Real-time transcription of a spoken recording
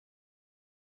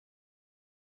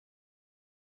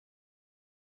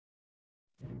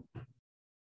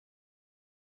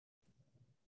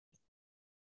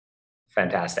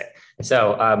Fantastic.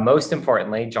 So, most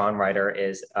importantly, John Ryder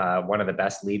is one of the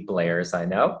best lead belayers I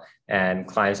know, and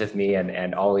climbs with me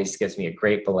and always gives me a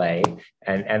great belay.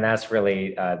 And that's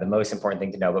really the most important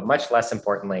thing to know. But much less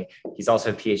importantly, he's also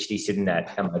a PhD student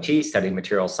at MIT studying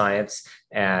material science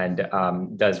and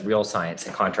does real science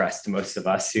in contrast to most of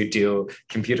us who do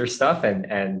computer stuff.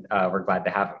 And we're glad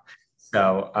to have him.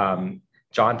 So,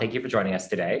 John, thank you for joining us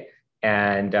today.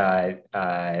 And oh,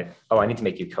 I need to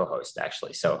make you co-host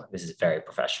actually. So this is very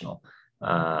professional.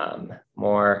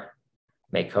 More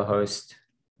make co-host,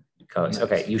 co-host.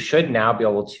 Nice. Okay, you should now be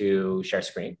able to share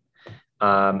screen.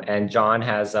 And John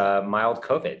has mild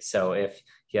COVID, so if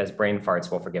he has brain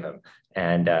farts, we'll forgive him.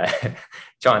 And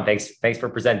John, thanks for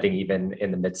presenting even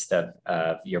in the midst of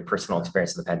your personal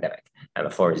experience of the pandemic. And the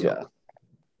floor is yours.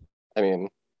 I mean,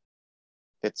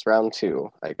 it's round 2,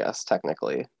 I guess,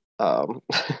 technically.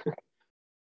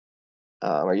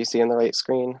 Are you seeing the right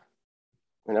screen?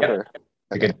 Whenever. Yep.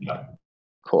 Okay. Good.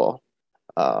 Cool.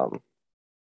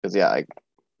 Because I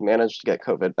managed to get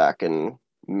COVID back in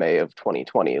May of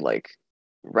 2020, like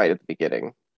right at the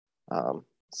beginning.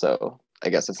 So I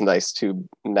guess it's nice to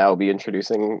now be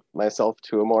introducing myself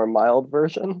to a more mild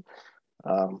version.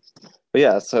 But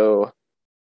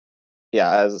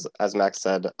as Max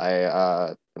said, I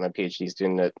am a PhD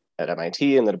student at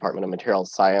MIT in the Department of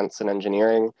Materials Science and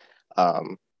Engineering.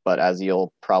 But as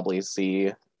you'll probably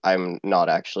see, I'm not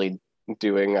actually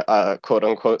doing quote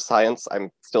unquote science. I'm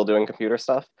still doing computer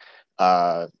stuff.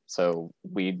 So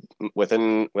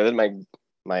within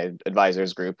my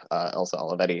advisors group, Elsa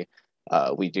Olivetti,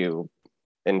 we do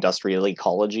industrial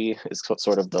ecology is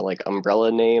sort of the like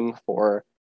umbrella name for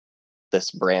this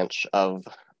branch of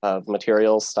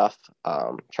materials stuff,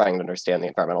 trying to understand the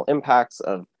environmental impacts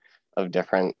of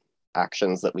different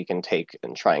actions that we can take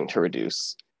in trying to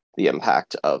reduce the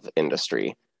impact of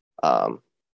industry.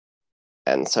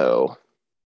 And so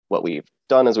what we've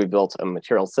done is we built a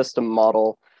material system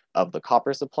model of the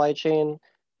copper supply chain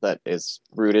that is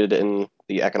rooted in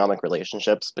the economic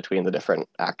relationships between the different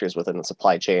actors within the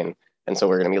supply chain. And so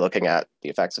we're going to be looking at the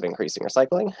effects of increasing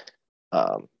recycling.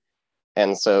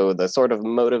 And so the sort of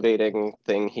motivating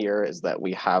thing here is that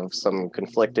we have some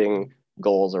conflicting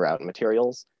goals around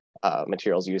materials.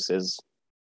 Materials use is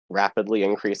rapidly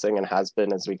increasing and has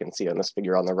been, as we can see on this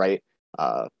figure on the right,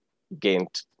 gained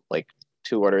like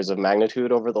 2 orders of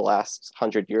magnitude over the last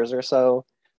 100 years or so.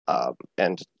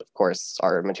 And of course,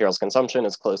 our materials consumption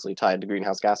is closely tied to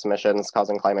greenhouse gas emissions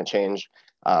causing climate change,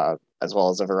 as well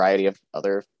as a variety of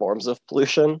other forms of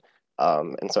pollution.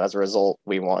 And so as a result,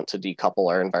 we want to decouple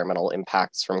our environmental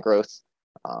impacts from growth.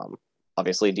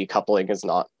 Obviously, decoupling is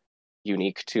not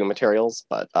unique to materials,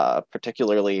 but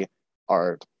particularly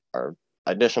our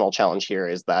additional challenge here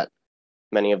is that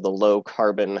many of the low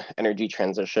carbon energy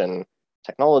transition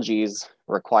technologies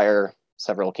require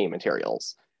several key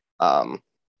materials.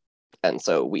 And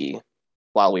so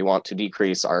while we want to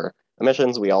decrease our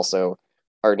emissions, we also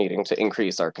are needing to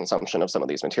increase our consumption of some of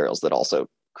these materials that also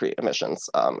create emissions.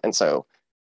 And so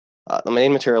the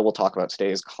main material we'll talk about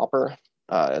today is copper.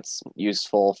 It's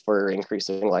useful for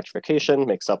increasing electrification,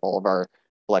 makes up all of our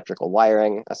electrical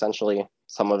wiring, essentially.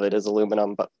 Some of it is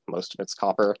aluminum, but most of it's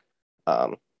copper.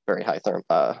 Very high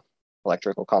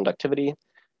electrical conductivity.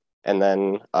 And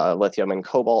then lithium and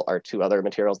cobalt are 2 other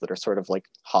materials that are sort of like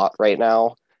hot right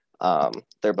now.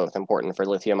 They're both important for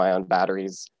lithium-ion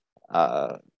batteries.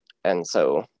 And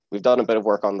so we've done a bit of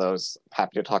work on those.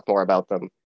 Happy to talk more about them,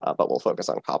 but we'll focus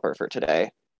on copper for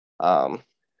today.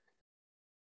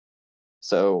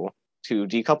 So to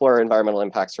decouple our environmental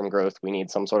impacts from growth, we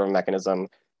need some sort of mechanism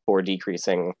for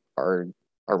decreasing our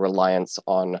reliance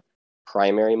on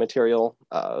primary material.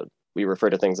 We refer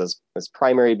to things as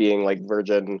primary being like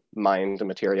virgin mined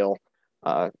material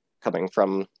coming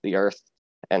from the earth,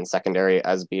 and secondary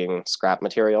as being scrap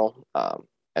material.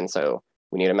 And so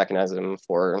we need a mechanism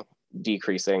for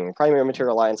decreasing primary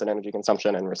material reliance on energy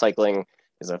consumption, and recycling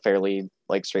is a fairly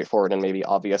like straightforward and maybe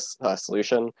obvious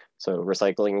solution. So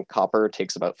recycling copper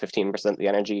takes about 15% of the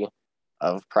energy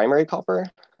of primary copper.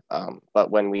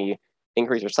 But when we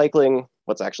increase recycling,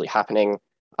 what's actually happening,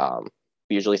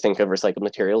 we usually think of recycled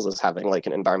materials as having like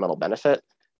an environmental benefit.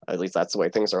 At least that's the way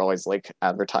things are always like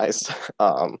advertised.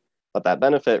 But that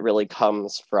benefit really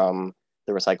comes from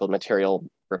the recycled material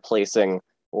replacing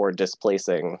or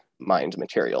displacing mined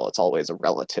material. It's always a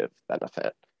relative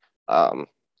benefit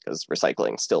because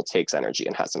recycling still takes energy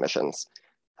and has emissions.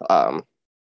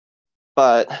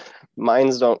 But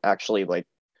mines don't actually like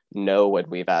know when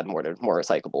we've added more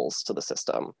recyclables to the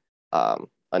system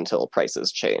until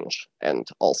prices change. And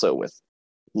also with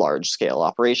large scale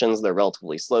operations, they're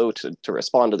relatively slow to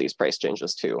respond to these price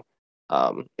changes too.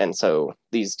 And so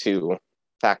these two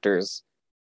factors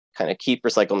kind of keep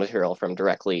recycled material from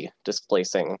directly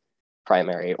displacing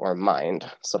primary or mined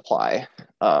supply.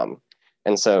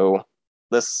 And so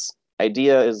this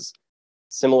idea is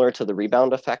similar to the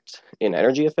rebound effect in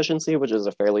energy efficiency, which is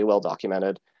a fairly well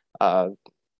documented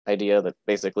idea that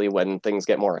basically when things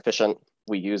get more efficient,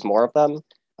 we use more of them.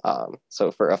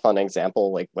 So for a fun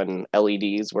example, like when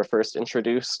LEDs were first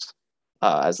introduced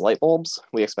as light bulbs,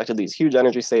 we expected these huge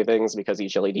energy savings because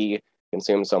each LED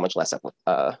consumes so much less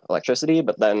electricity,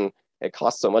 but then it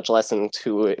costs so much less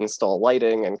to install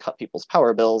lighting and cut people's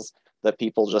power bills that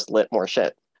people just lit more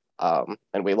shit.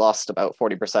 And we lost about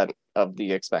 40% of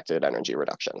the expected energy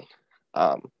reduction.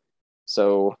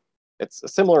 So it's a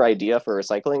similar idea for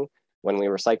recycling. When we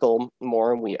recycle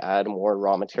more, we add more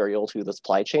raw material to the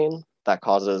supply chain. That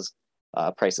causes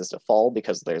prices to fall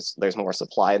because there's more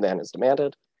supply than is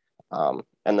demanded.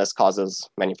 And this causes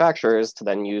manufacturers to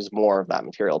then use more of that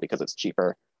material because it's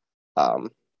cheaper.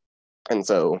 And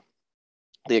so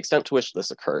the extent to which this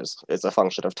occurs is a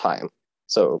function of time.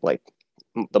 So like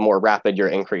the more rapid your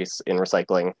increase in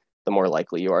recycling, the more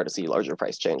likely you are to see larger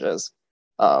price changes.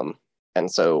 And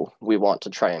so we want to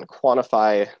try and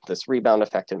quantify this rebound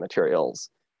effect in materials.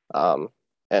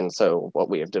 And so what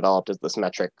we have developed is this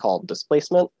metric called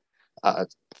displacement.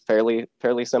 It's fairly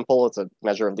simple. It's a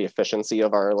measure of the efficiency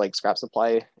of our like scrap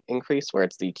supply increase, where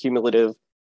it's the cumulative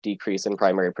decrease in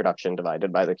primary production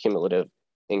divided by the cumulative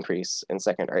increase in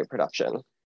secondary production.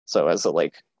 So as a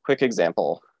like quick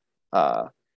example,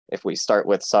 if we start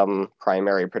with some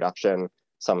primary production,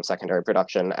 some secondary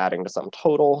production adding to some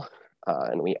total,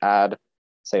 and we add,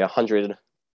 say, 100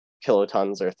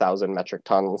 kilotons or 1,000 metric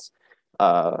tons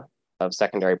of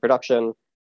secondary production,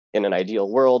 in an ideal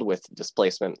world with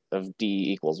displacement of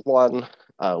D equals 1,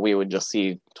 we would just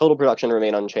see total production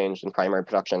remain unchanged and primary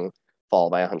production fall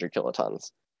by 100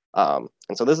 kilotons. And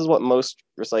so this is what most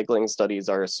recycling studies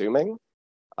are assuming,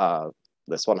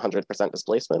 this 100%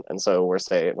 displacement. And so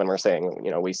when we're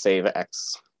saying, we save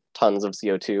X tons of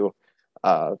CO2,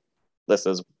 this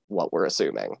is what we're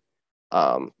assuming.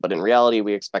 But in reality,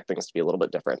 we expect things to be a little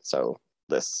bit different. So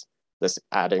this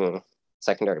adding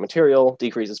secondary material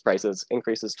decreases prices,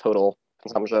 increases total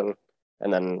consumption,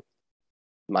 and then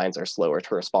mines are slower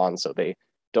to respond, so they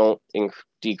don't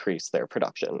decrease their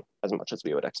production as much as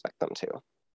we would expect them to.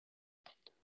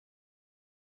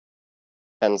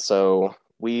 And so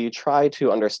we try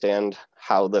to understand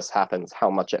how this happens, how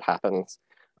much it happens,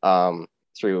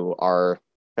 through our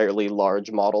fairly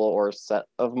large model or set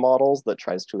of models that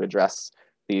tries to address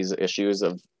these issues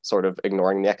of sort of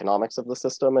ignoring the economics of the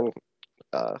system and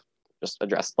just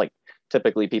address, like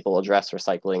typically people address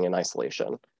recycling in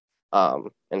isolation.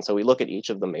 And so we look at each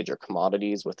of the major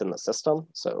commodities within the system.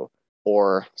 So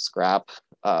ore, scrap,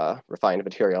 refined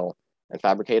material, and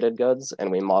fabricated goods.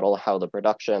 And we model how the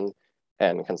production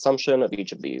and consumption of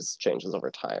each of these changes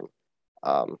over time.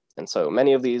 And so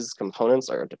many of these components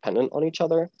are dependent on each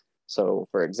other. So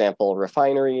for example,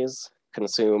 refineries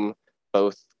consume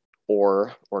both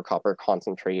ore or copper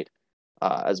concentrate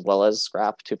as well as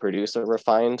scrap to produce a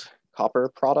refined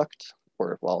copper product,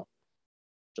 or well,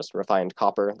 just refined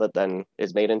copper that then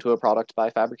is made into a product by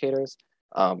fabricators.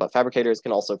 But fabricators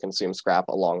can also consume scrap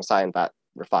alongside that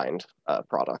refined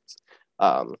product.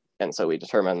 And so we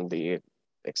determine the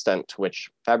extent to which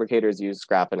fabricators use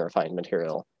scrap and refined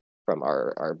material from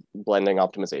our blending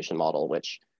optimization model,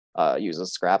 which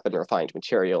uses scrap and refined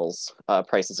materials,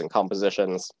 prices and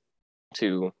compositions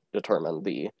to determine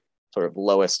the sort of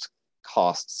lowest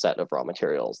cost set of raw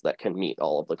materials that can meet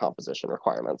all of the composition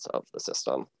requirements of the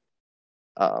system.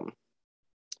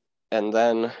 And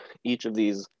then each of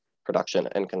these production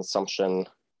and consumption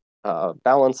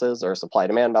balances or supply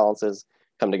demand balances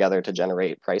come together to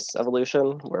generate price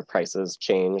evolution, where prices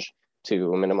change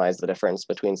to minimize the difference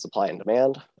between supply and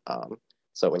demand.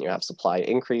 So when you have supply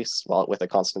increase, while with a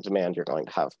constant demand, you're going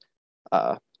to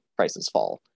have prices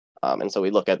fall. And so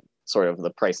we look at sort of the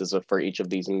prices for each of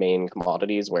these main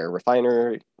commodities, where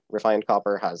refined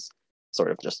copper has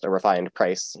sort of just a refined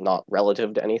price, not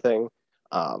relative to anything.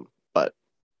 But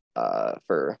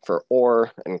for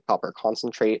ore and copper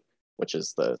concentrate, which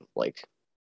is the like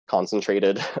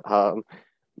concentrated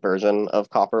version of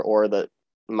copper ore that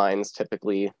mines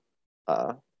typically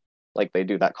like they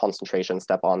do that concentration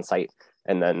step on site,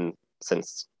 and then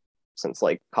since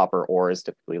like copper ore is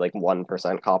typically like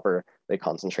 1% copper, they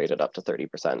concentrate it up to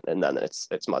 30%, and then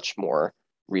it's much more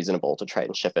reasonable to try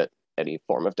and ship it any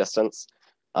form of distance.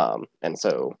 And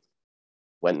so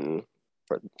when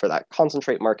for that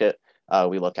concentrate market,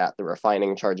 we look at the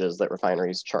refining charges that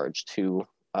refineries charge to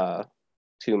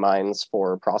to mines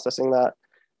for processing that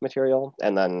material.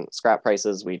 And then scrap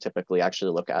prices, we typically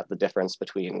actually look at the difference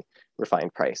between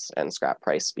refined price and scrap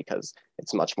price because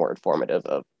it's much more informative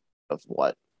of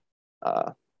what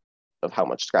of how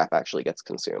much scrap actually gets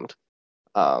consumed.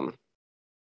 And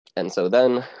so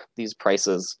then these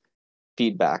prices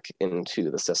feed back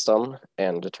into the system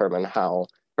and determine how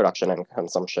production and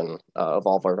consumption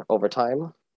evolve over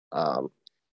time.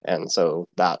 And so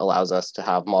that allows us to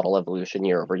have model evolution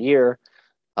year over year.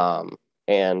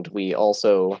 And we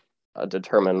also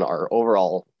determine our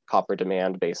overall copper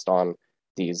demand based on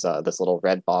these this little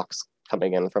red box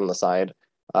coming in from the side,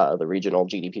 the regional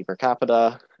GDP per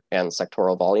capita and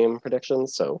sectoral volume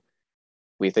predictions. So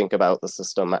we think about the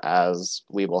system as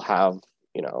we will have,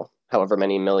 you know, however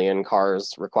many million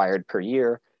cars required per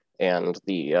year, and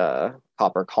the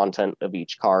copper content of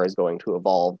each car is going to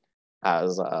evolve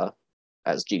as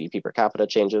GDP per capita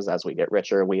changes. As we get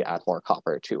richer, we add more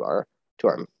copper to our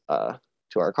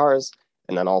cars,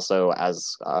 and then also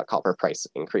as copper price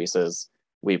increases,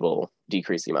 we will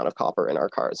decrease the amount of copper in our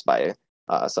cars by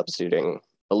substituting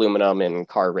aluminum in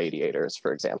car radiators,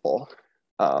 for example.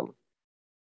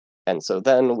 And so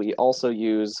then we also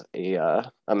use a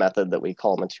method that we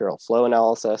call material flow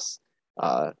analysis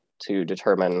to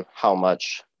determine how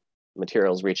much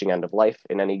material is reaching end of life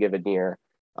in any given year,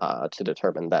 to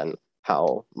determine then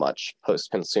how much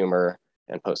post-consumer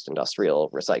and post-industrial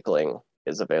recycling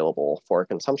is available for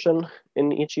consumption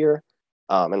in each year.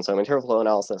 And so material flow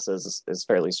analysis is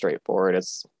fairly straightforward.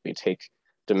 We take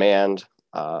demand,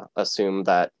 assume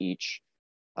that each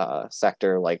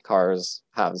sector, like cars,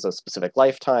 has a specific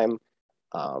lifetime.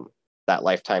 That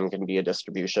lifetime can be a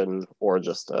distribution or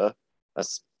just a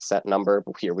set number.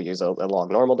 Here we use a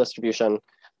log normal distribution.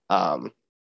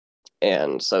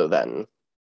 And so then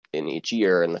in each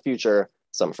year in the future,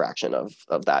 some fraction of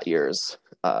that year's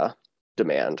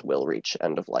demand will reach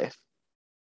end of life.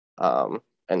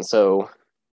 And so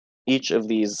each of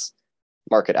these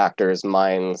market actors,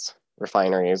 mines,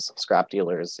 refineries, scrap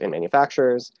dealers, and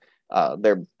manufacturers,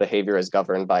 their behavior is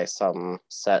governed by some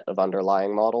set of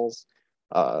underlying models.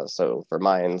 So for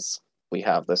mines, we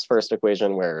have this first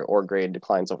equation where ore grade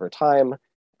declines over time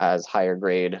as higher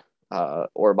grade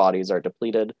ore bodies are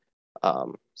depleted.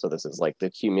 So this is like the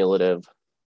cumulative,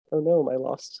 oh no, I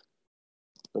lost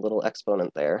the little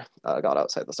exponent there, got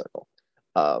outside the circle.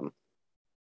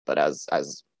 But as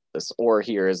this ore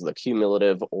here is the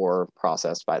cumulative ore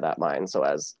processed by that mine. So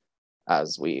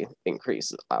as we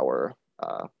increase our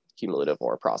cumulative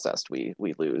ore processed, we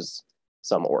lose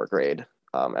some ore grade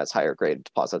as higher grade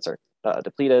deposits are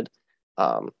depleted.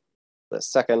 The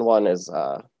second one is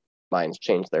mines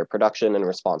change their production in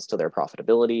response to their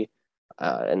profitability,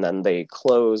 and then they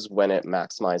close when it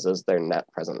maximizes their net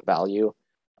present value,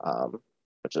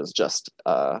 which is just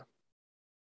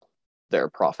their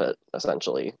profit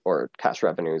essentially, or cash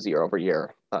revenues year over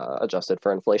year, adjusted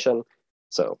for inflation.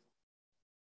 So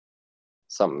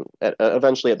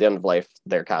eventually at the end of life,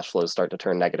 their cash flows start to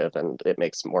turn negative, and it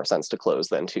makes more sense to close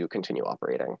than to continue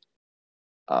operating.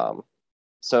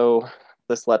 So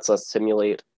this lets us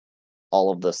simulate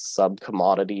all of the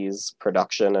sub-commodities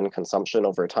production and consumption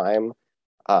over time.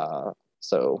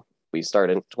 So we start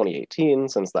in 2018,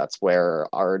 since that's where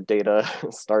our data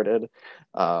started.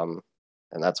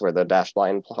 And that's where the dashed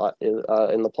line plot is,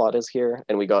 in the plot is here.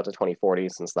 And we go out to 2040,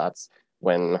 since that's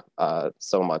when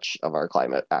so much of our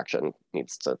climate action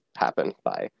needs to happen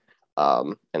by.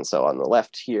 And so on the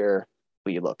left here,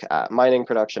 we look at mining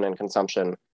production and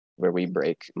consumption, where we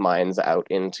break mines out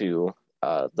into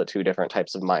the two different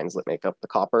types of mines that make up the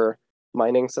copper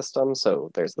mining system. So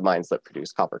there's the mines that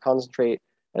produce copper concentrate,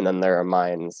 and then there are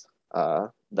mines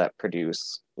that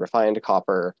produce refined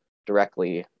copper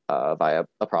directly via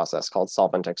a process called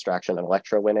solvent extraction and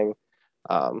electrowinning.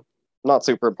 Not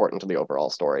super important to the overall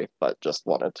story, but just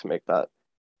wanted to make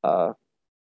that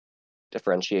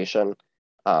differentiation.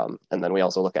 And then we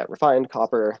also look at refined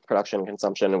copper production and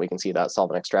consumption, and we can see that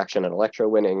solvent extraction and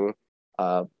electrowinning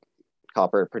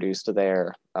copper produced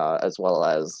there, as well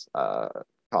as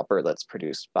copper that's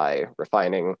produced by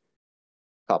refining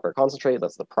copper concentrate.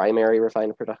 That's the primary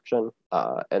refined production.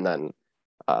 And then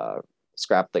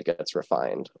scrap that gets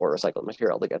refined, or recycled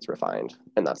material that gets refined,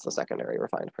 and that's the secondary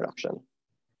refined production.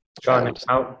 John,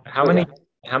 And,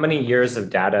 how many years of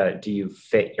data do you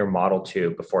fit your model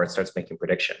to before it starts making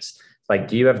predictions? Like,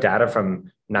 do you have data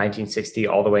from 1960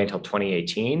 all the way until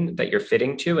 2018 that you're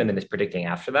fitting to, and then it's predicting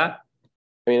after that?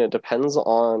 I mean, it depends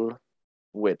on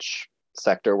which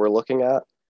sector we're looking at.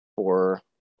 For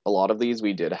a lot of these,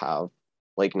 we did have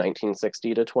like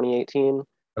 1960 to 2018.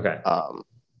 Okay.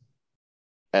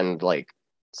 And like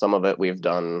some of it we've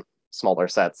done smaller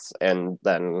sets and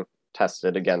then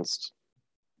tested against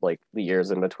like the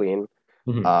years in between.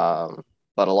 Mhm.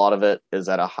 But a lot of it is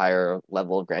at a higher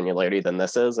level of granularity than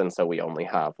this is. And so we only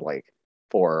have like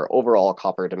for overall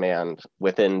copper demand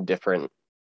within different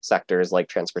sectors like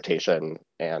transportation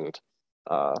and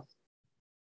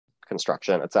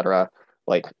construction, et cetera.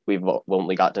 Like we've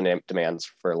only got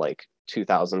demands for like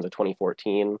 2000 to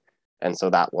 2014. And so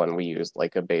that one we used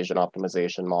like a Bayesian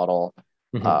optimization model.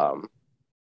 Mhm. Um,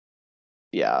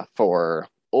 yeah, for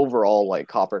overall like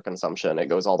copper consumption, it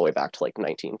goes all the way back to like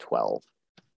 1912.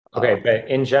 Okay, Um, but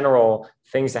in general,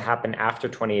 things that happen after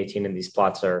 2018 in these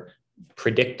plots are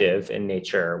predictive in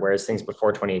nature, whereas things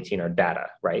before 2018 are data,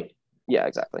 right? yeah,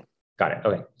 exactly. Got it.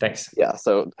 Okay, thanks. Yeah,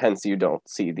 so hence you don't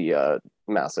see the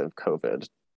massive COVID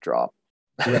drop.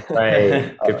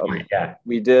 Right. Good point. Yeah.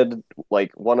 We did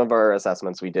like one of our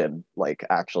assessments we did like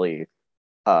actually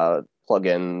plug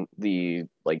in the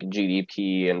like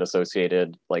GDP and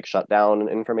associated like shutdown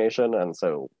information, and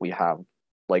so we have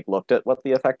like looked at what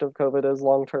the effect of COVID is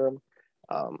long term.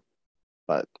 Um,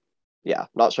 but yeah,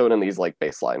 not shown in these like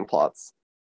baseline plots.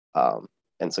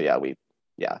 And so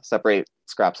yeah separate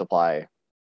scrap supply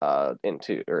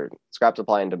into or scrap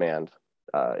supply and demand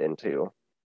into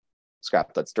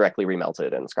scrap that's directly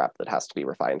remelted and scrap that has to be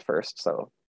refined first.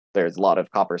 So there's a lot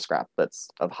of copper scrap that's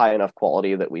of high enough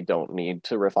quality that we don't need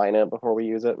to refine it before we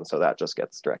use it, and so that just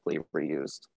gets directly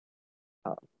reused,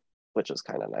 um, which is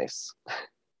kind of nice.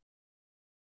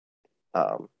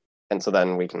 Um, and so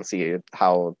then we can see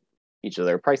how each of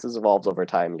their prices evolves over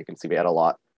time. You can see we had a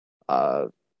lot uh,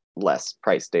 less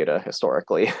price data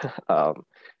historically.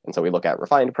 And so we look at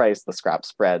refined price, the scrap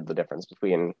spread, the difference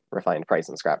between refined price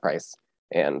and scrap price,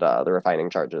 and the refining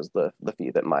charges, the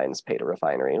fee that mines pay to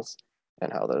refineries,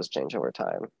 and how those change over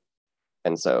time.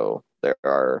 And so there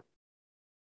are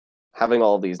having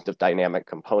all of these dynamic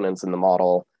components in the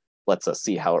model lets us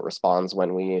see how it responds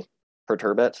when we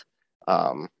perturb it.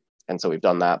 Um, and so we've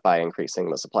done that by increasing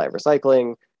the supply of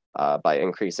recycling, by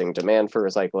increasing demand for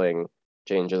recycling,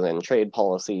 changes in trade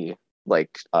policy, like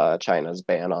China's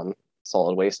ban on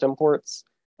solid waste imports.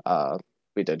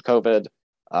 We did COVID,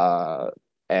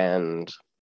 and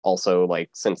also like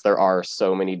since there are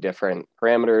so many different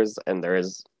parameters and there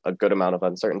is a good amount of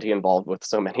uncertainty involved with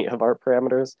so many of our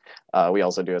parameters, we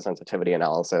also do a sensitivity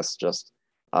analysis, just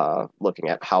looking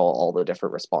at how all the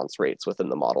different response rates within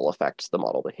the model affect the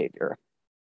model behavior.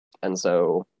 And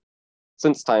so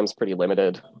since time's pretty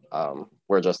limited,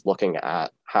 we're just looking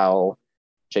at how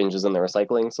changes in the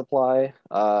recycling supply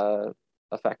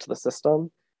affect the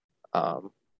system.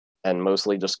 And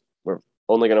mostly just we're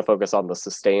only going to focus on the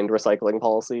sustained recycling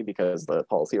policy because the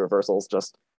policy reversals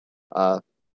just uh,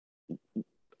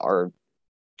 are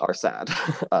sad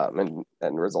and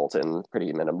result in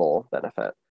pretty minimal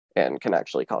benefit and can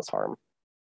actually cause harm.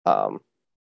 Um,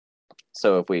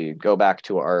 so if we go back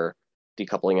to our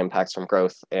decoupling impacts from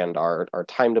growth and our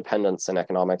time dependence in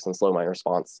economics and slow mine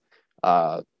response,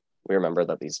 we remember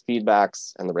that these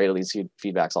feedbacks and the rate of these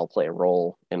feedbacks all play a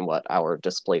role in what our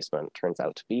displacement turns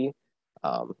out to be.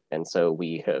 And so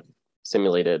we have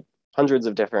simulated hundreds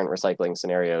of different recycling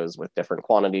scenarios with different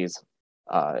quantities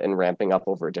and ramping up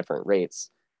over different rates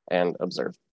and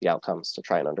observe the outcomes to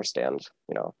try and understand,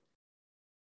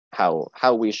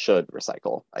 how we should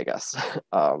recycle, I guess.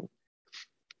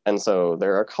 And so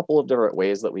there are a couple of different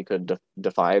ways that we could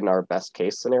define our best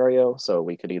case scenario. So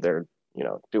we could either,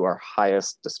 do our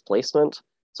highest displacement,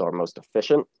 so our most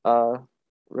efficient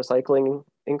recycling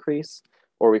increase,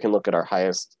 or we can look at our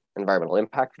highest environmental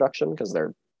impact reduction because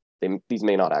these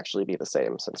may not actually be the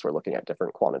same since we're looking at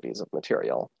different quantities of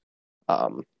material.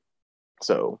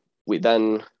 So we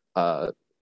then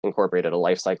incorporated a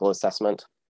life cycle assessment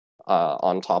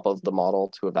on top of the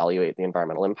model to evaluate the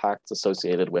environmental impacts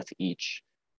associated with each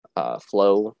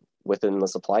flow within the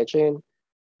supply chain.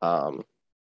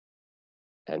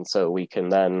 And so we can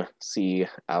then see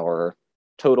our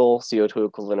total CO2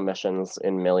 equivalent emissions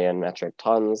in million metric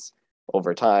tons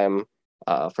over time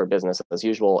for business as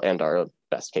usual, and our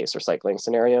best case recycling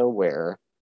scenario, where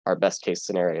our best case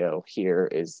scenario here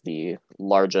is the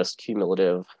largest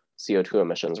cumulative CO2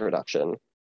 emissions reduction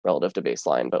relative to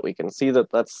baseline. But we can see that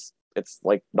it's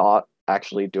like not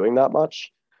actually doing that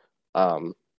much.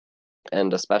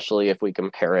 And especially if we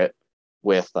compare it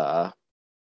with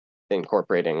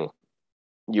incorporating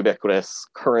ubiquitous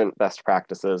current best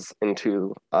practices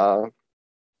into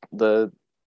the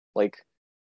like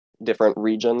different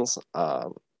regions.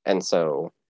 And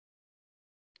so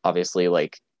obviously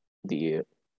like the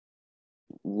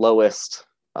lowest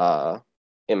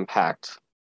impact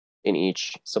in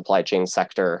each supply chain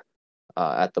sector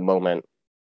at the moment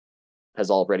is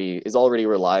already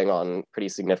relying on pretty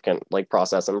significant like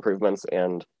process improvements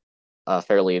and a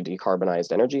fairly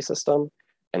decarbonized energy system.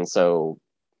 And so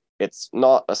it's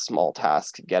not a small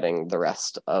task getting the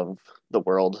rest of the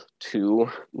world to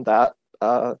that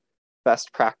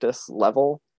best practice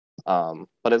level.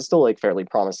 But it's still like fairly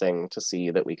promising to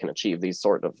see that we can achieve these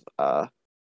sort of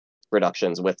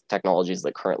reductions with technologies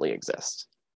that currently exist.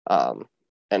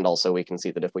 And also we can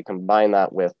see that if we combine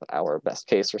that with our best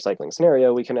case recycling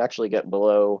scenario, we can actually get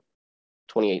below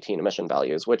 2018 emission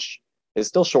values, which is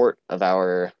still short of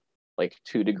our like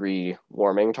 2-degree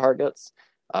warming targets,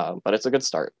 but it's a good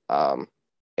start.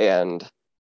 And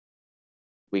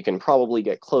we can probably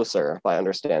get closer by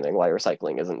understanding why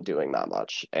recycling isn't doing that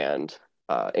much and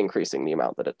increasing the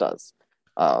amount that it does.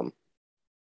 And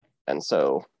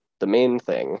so the main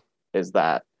thing is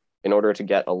that in order to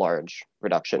get a large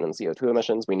reduction in CO2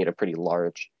 emissions, we need a pretty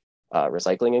large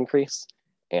recycling increase.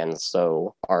 And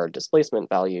so our displacement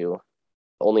value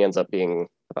only ends up being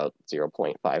about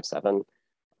 0.57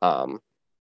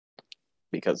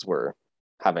 because we're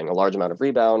having a large amount of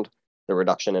rebound. The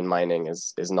reduction in mining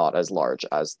is not as large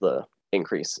as the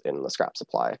increase in the scrap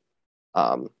supply.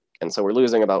 And so we're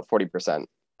losing about 40%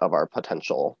 of our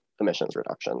potential emissions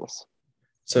reductions.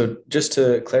 So just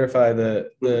to clarify, the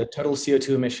total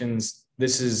CO2 emissions,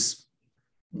 this is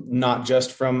not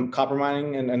just from copper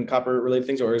mining and copper related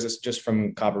things, or is this just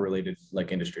from copper related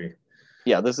like industry?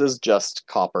 Yeah, this is just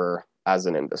copper as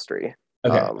an industry.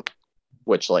 Okay.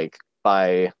 Which like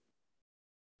by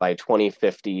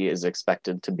 2050 is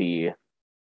expected to be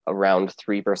around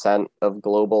 3% of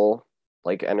global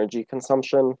like energy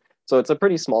consumption. So it's a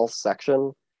pretty small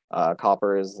section.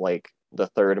 Copper is like the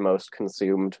third most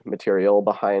consumed material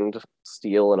behind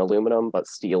steel and aluminum, but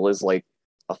steel is like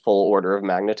a full order of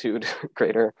magnitude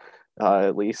greater,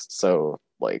 at least. So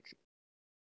like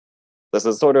this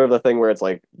is sort of the thing where it's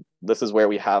like this is where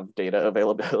we have data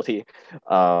availability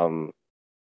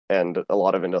and a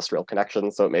lot of industrial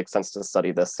connections, so it makes sense to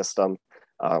study this system,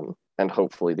 and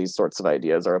hopefully these sorts of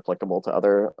ideas are applicable to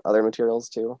other materials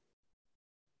too.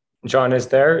 John, is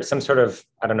there some sort of,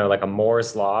 I don't know, like a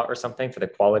Moore's law or something for the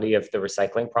quality of the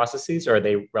recycling processes, or are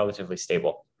they relatively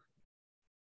stable?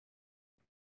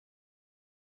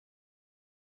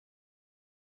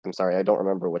 I'm sorry, I don't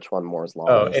remember which one Moore's law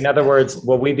Oh, is. in other words,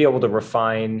 will we be able to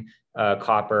refine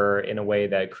copper in a way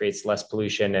that creates less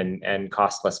pollution and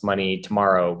costs less money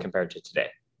tomorrow compared to today?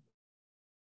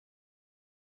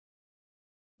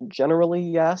 Generally,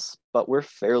 yes, but we're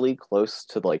fairly close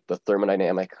to like the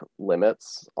thermodynamic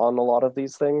limits on a lot of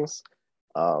these things.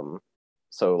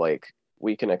 So like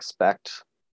we can expect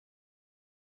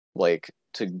like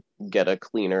to get a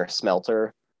cleaner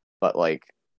smelter, but like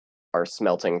our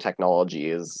smelting technology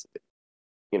is,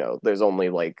 you know, there's only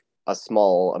like a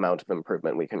small amount of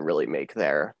improvement we can really make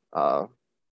there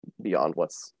beyond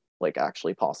what's like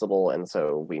actually possible. And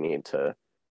so we need to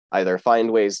either find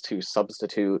ways to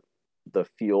substitute the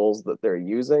fuels that they're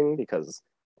using, because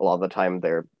a lot of the time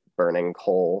they're burning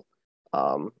coal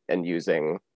and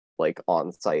using like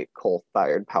on-site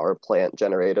coal-fired power plant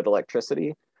generated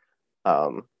electricity.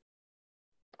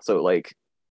 So like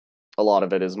a lot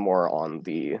of it is more on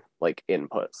the like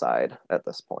input side at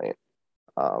this point.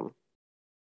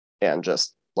 And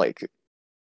just like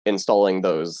installing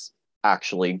those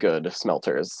actually good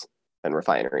smelters and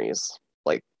refineries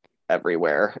like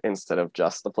everywhere instead of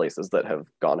just the places that have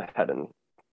gone ahead and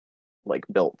like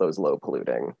built those low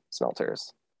polluting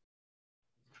smelters.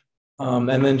 And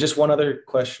then just one other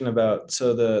question about,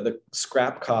 so the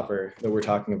scrap copper that we're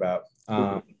talking about,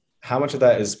 how much of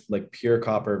that is like pure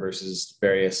copper versus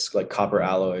various like copper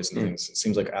alloys and things? It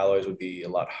seems like alloys would be a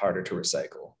lot harder to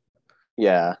recycle.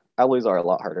 Yeah, alloys are a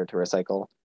lot harder to recycle.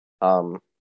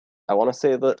 I want to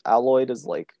say that alloy is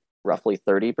like roughly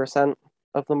 30%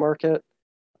 of the market.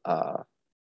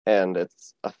 And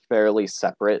it's a fairly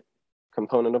separate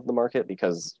component of the market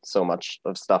because so much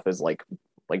of stuff is like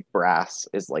brass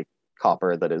is like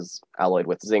copper that is alloyed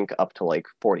with zinc up to like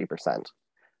 40%.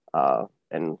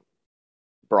 And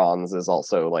bronze is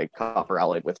also like copper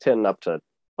alloyed with tin up to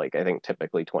like I think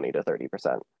typically 20 to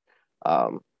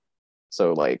 30%.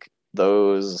 So like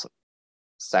those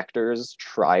sectors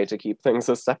try to keep things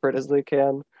as separate as they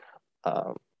can.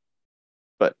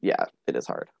 But yeah, it is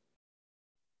hard.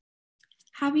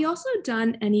 Have you also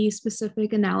done any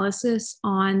specific analysis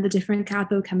on the different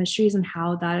cathode chemistries and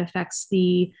how that affects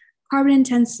the carbon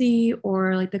intensity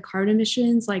or like the carbon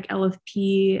emissions, like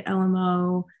LFP,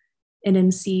 LMO,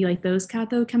 NMC, like those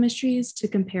cathode chemistries, to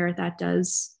compare if that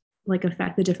does like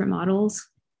affect the different models?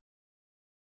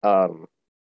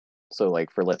 So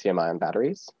like for lithium ion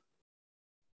batteries?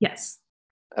 Yes.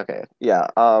 Okay. Yeah.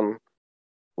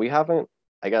 We haven't,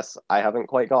 I guess I haven't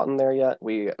quite gotten there yet.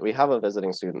 We have a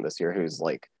visiting student this year who's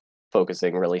like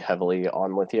focusing really heavily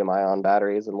on lithium ion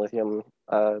batteries and lithium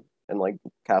and like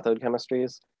cathode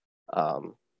chemistries.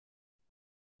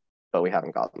 But we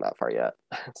haven't gotten that far yet.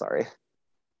 Sorry.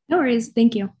 No worries.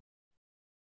 Thank you.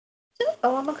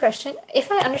 One more question.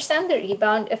 If I understand the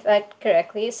rebound effect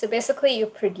correctly, so basically you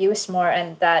produce more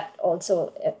and that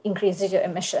also increases your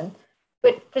emission.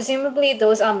 But presumably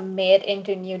those are made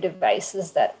into new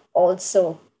devices that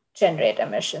also generate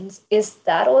emissions. Is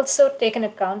that also taken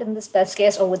account in this best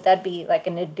case, or would that be like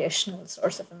an additional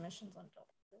source of emissions on top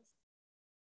of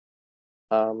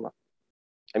this?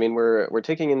 I mean, we're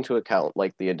taking into account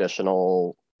like the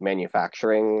additional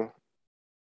manufacturing,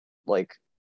 like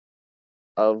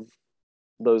of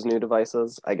those new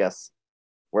devices. I guess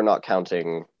we're not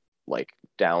counting like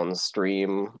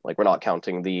downstream, like we're not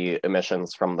counting the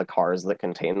emissions from the cars that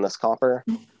contain this copper,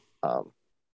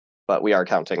 but we are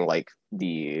counting like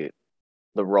the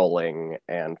rolling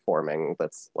and forming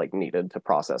that's like needed to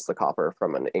process the copper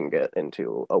from an ingot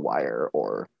into a wire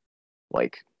or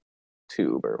like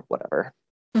tube or whatever.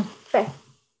 Fair.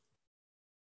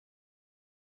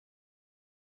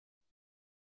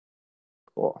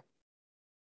 Cool.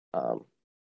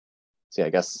 So yeah, I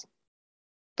guess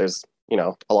there's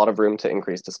a lot of room to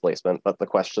increase displacement, but the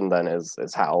question then is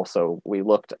how. So we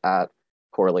looked at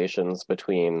correlations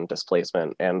between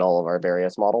displacement and all of our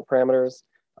various model parameters,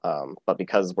 but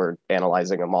because we're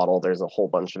analyzing a model, there's a whole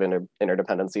bunch of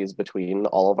interdependencies between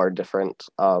all of our different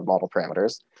model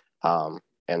parameters,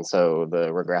 and so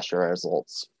the regression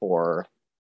results for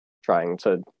trying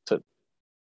to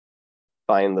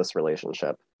find this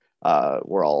relationship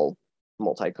were all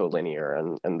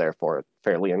multi-collinear and therefore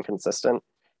fairly inconsistent.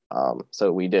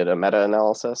 So we did a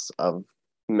meta-analysis of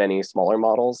many smaller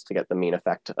models to get the mean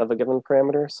effect of a given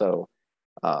parameter. So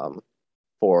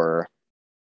for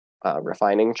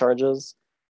refining charges,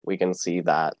 we can see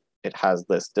that it has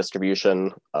this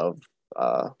distribution of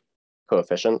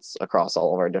coefficients across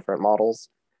all of our different models.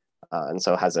 And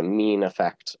so it has a mean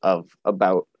effect of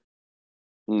about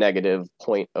negative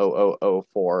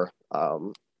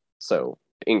 0.0004. So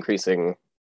increasing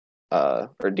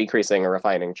or decreasing a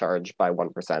refining charge by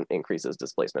 1% increases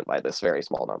displacement by this very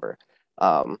small number,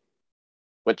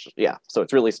 which, yeah, so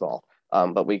it's really small.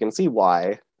 But we can see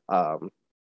why,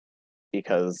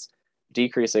 because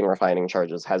decreasing refining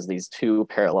charges has these two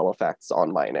parallel effects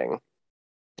on mining,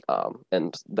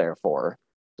 and therefore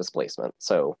displacement.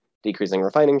 So decreasing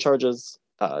refining charges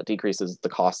decreases the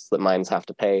costs that mines have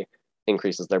to pay,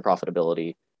 increases their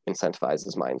profitability,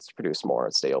 incentivizes mines to produce more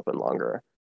and stay open longer.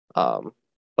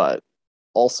 But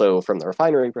also from the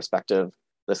refinery perspective,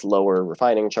 this lower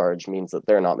refining charge means that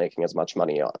they're not making as much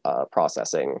money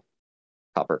processing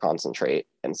copper concentrate.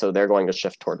 And so they're going to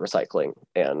shift toward recycling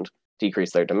and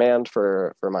decrease their demand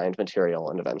for mined material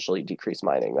and eventually decrease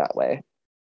mining that way.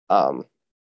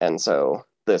 And so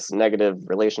this negative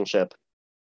relationship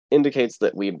indicates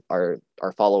that we are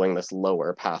following this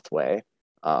lower pathway,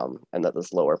 and that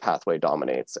this lower pathway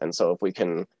dominates. And so if we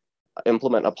can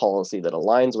implement a policy that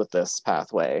aligns with this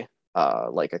pathway,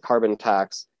 like a carbon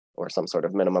tax or some sort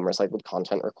of minimum recycled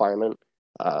content requirement,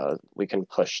 we can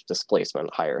push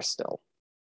displacement higher still.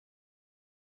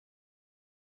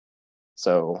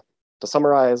 So to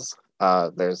summarize,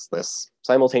 there's this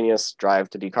simultaneous drive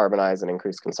to decarbonize and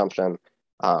increase consumption,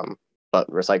 but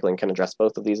recycling can address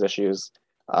both of these issues.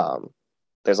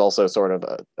 There's also sort of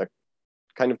a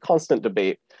kind of constant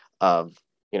debate of,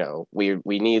 we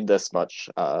need this much,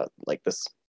 like this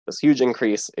huge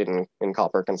increase in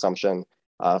copper consumption,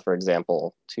 for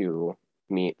example, to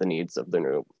meet the needs of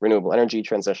the renewable energy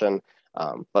transition,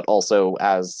 but also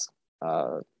as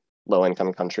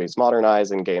low-income countries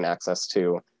modernize and gain access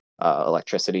to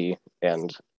electricity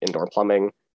and indoor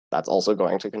plumbing, that's also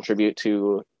going to contribute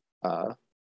to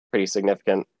pretty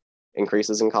significant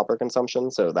increases in copper consumption.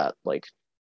 So that like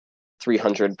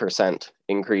 300%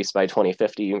 increase by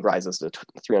 2050 rises to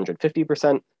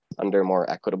 350% under more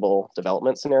equitable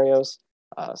development scenarios.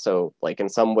 So like in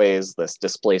some ways, this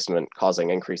displacement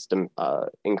causing increased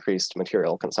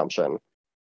material consumption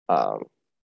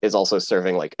is also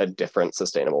serving like a different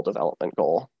sustainable development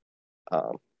goal.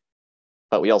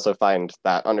 But we also find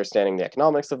that understanding the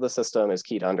economics of the system is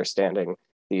key to understanding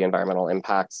the environmental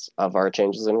impacts of our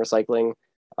changes in recycling,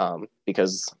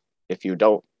 because if you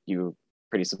don't, you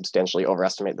pretty substantially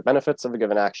overestimate the benefits of a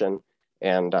given action,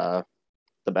 and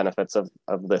the benefits of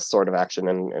this sort of action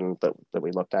and that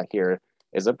we looked at here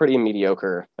is a pretty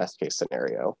mediocre best case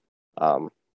scenario.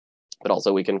 But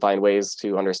also we can find ways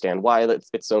to understand why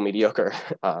it's so mediocre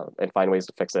and find ways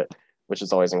to fix it, which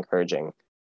is always encouraging.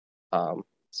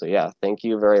 So yeah, thank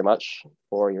you very much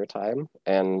for your time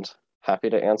and happy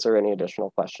to answer any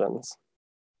additional questions.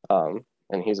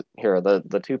 And here are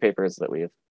the two papers that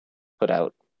we've put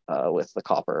out with the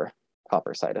copper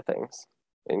side of things,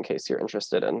 in case you're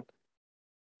interested in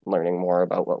learning more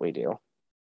about what we do.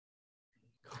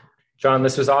 John,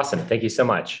 this was awesome. Thank you so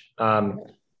much.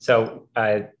 So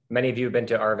many of you have been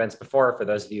to our events before. For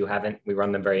those of you who haven't, we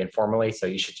run them very informally. So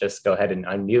you should just go ahead and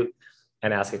unmute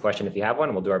and ask a question if you have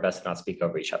one. We'll do our best to not speak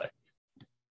over each other.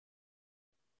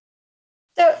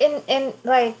 So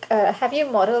have you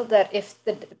modeled that if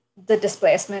the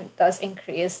displacement does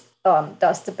increase,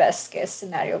 does the best case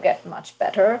scenario get much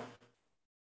better?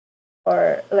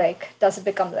 Or does it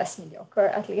become less mediocre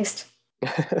at least?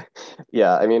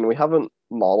 Yeah, I mean, we haven't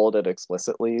modeled it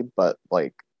explicitly, but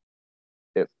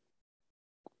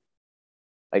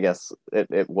I guess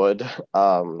it would,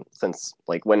 since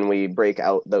when we break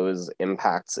out those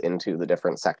impacts into the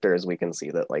different sectors, we can see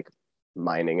that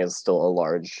mining is still a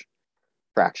large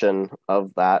fraction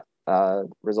of that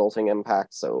resulting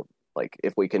impact. So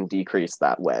if we can decrease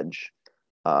that wedge,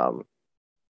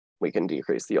 we can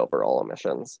decrease the overall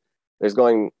emissions. There's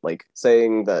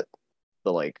saying that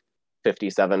the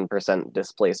 57%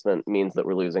 displacement means that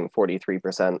we're losing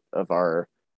 43% of our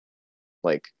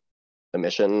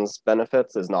emissions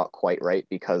benefits is not quite right,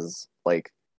 because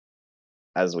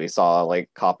as we saw,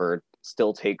 copper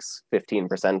still takes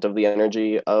 15% of the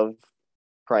energy of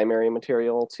primary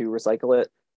material to recycle it.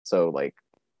 So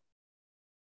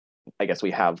I guess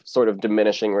we have sort of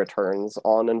diminishing returns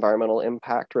on environmental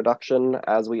impact reduction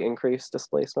as we increase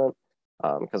displacement,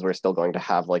 because we're still going to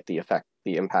have the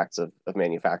impacts of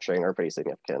manufacturing are pretty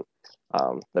significant,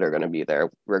 that are going to be there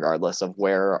regardless of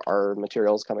where our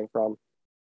material is coming from.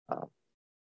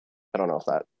 I don't know if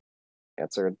that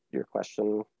answered your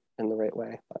question in the right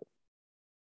way. But...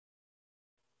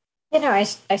 I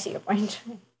see your point.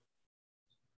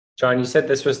 John, you said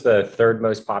this was the third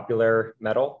most popular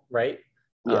metal, right?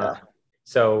 Yeah.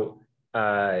 So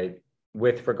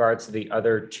with regards to the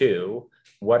other two,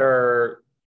 what are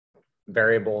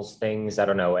variables, things, I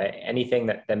don't know, anything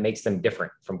that makes them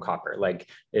different from copper?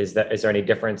 Is there any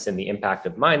difference in the impact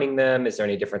of mining them? Is there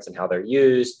any difference in how they're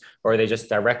used? Or are they just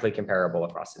directly comparable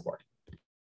across the board?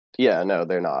 Yeah, no,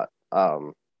 they're not.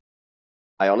 I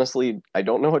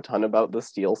don't know a ton about the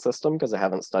steel system because I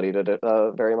haven't studied it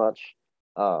very much.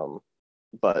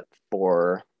 But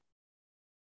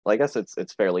I guess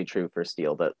it's fairly true for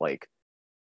steel that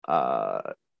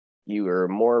you are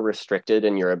more restricted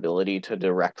in your ability to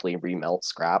directly remelt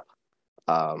scrap.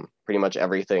 Pretty much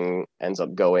everything ends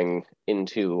up going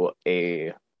into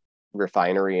a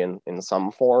refinery in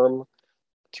some form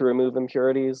to remove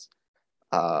impurities.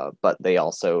 But they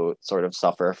also sort of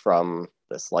suffer from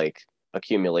this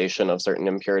accumulation of certain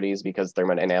impurities, because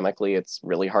thermodynamically it's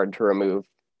really hard to remove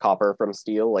copper from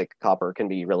steel. Copper can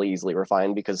be really easily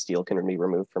refined because steel can be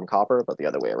removed from copper, but the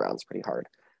other way around is pretty hard.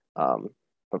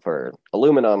 But for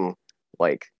aluminum,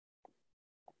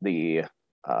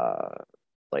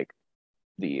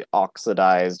 the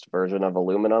oxidized version of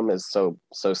aluminum is so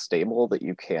stable that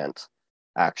you can't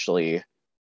actually,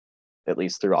 at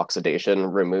least through oxidation,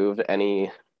 remove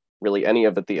any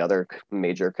of the other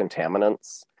major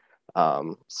contaminants.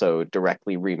 So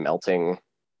directly remelting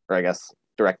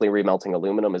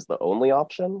aluminum is the only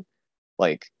option.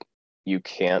 You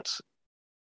can't,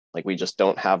 we just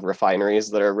don't have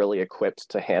refineries that are really equipped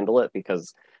to handle it,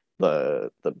 because the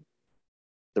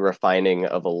refining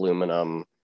of aluminum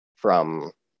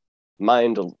from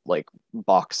mined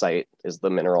bauxite is the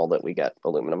mineral that we get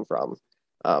aluminum from,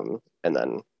 and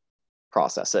then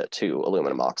process it to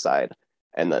aluminum oxide,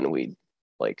 and then we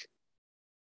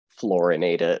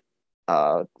fluorinate it,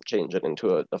 change it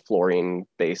into a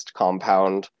fluorine-based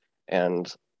compound,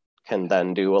 and can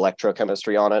then do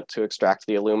electrochemistry on it to extract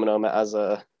the aluminum as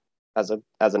an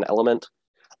element.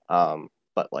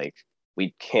 But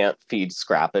we can't feed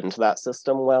scrap into that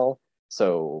system well,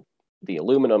 so the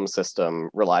aluminum system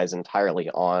relies entirely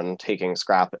on taking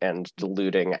scrap and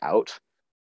diluting out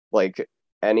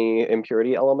any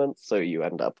impurity elements. So you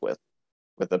end up with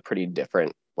a pretty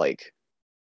different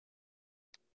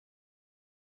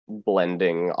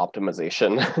blending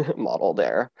optimization model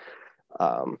there.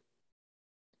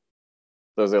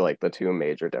 Those are the two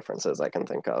major differences I can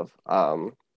think of.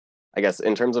 I guess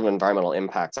in terms of environmental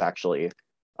impacts, actually,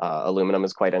 aluminum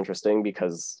is quite interesting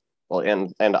because,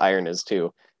 and iron is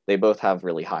too. They both have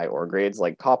really high ore grades.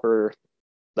 Copper,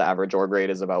 the average ore grade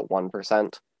is about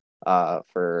 1%.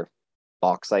 For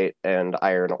bauxite and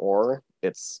iron ore,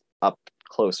 it's up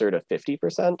closer to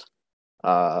 50%,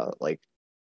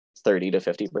 30 to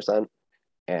 50%.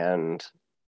 And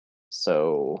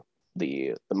so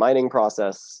the mining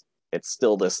process, it's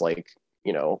still this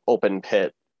open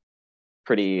pit,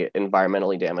 pretty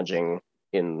environmentally damaging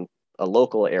in a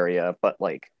local area, but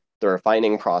like the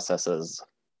refining processes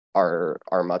are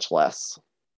much less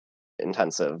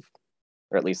intensive,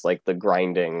 or at least like the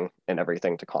grinding and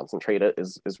everything to concentrate it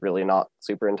is really not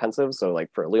super intensive. So like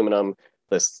for aluminum,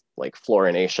 this like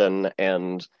fluorination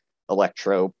and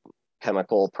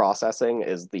electrochemical processing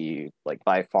is the like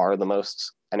by far the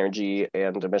most energy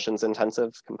and emissions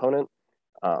intensive component.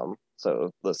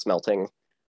 So the smelting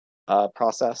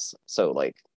process. So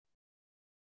like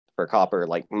for copper,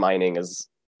 like mining is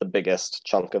the biggest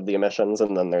chunk of the emissions,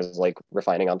 and then there's like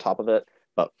refining on top of it.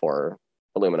 But for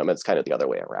aluminum, it's kind of the other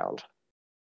way around.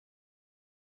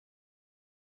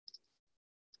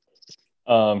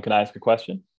 Can I ask a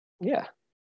question? Yeah.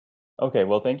 Okay,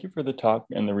 well, thank you for the talk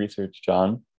and the research,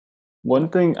 John. One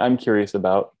thing I'm curious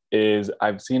about is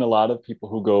I've seen a lot of people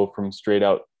who go from straight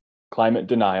out climate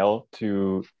denial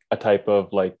to a type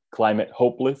of like climate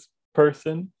hopeless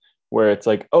person, where it's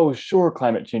like, oh, sure,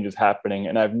 climate change is happening,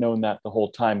 and I've known that the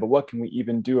whole time, but what can we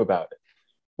even do about it?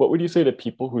 What would you say to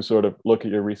people who sort of look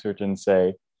at your research and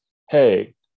say,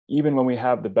 hey, even when we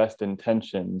have the best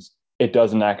intentions, it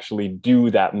doesn't actually do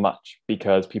that much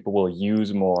because people will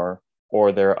use more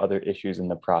or there are other issues in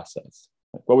the process?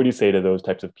 What would you say to those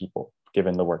types of people,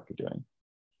 given the work you're doing?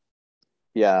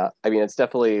 Yeah, I mean, it's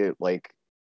definitely like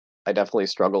I definitely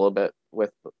struggle a bit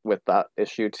with that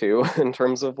issue too, in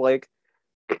terms of like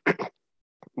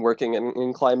working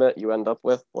in climate. You end up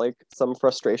with like some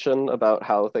frustration about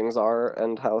how things are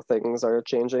and how things are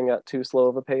changing at too slow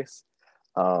of a pace.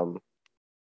 Um,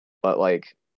 but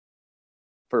like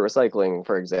for recycling,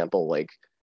 for example, like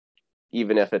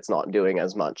even if it's not doing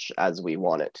as much as we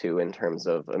want it to in terms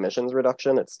of emissions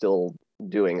reduction, it's still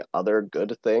doing other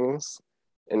good things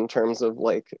in terms of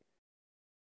like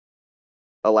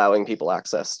allowing people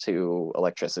access to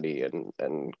electricity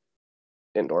and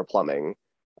indoor plumbing.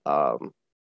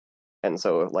 And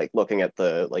so like looking at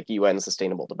the like UN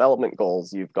Sustainable Development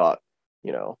Goals, you've got,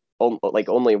 you know, like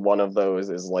only one of those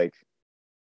is like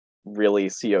really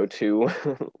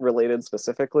CO2 related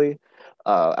specifically,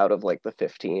 out of like the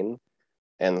 15.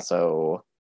 And so,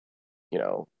 you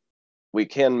know, we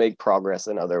can make progress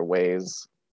in other ways.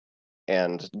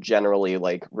 And generally,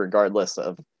 like regardless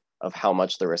of how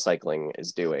much the recycling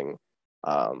is doing,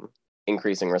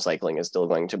 increasing recycling is still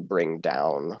going to bring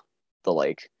down the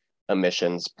like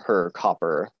emissions per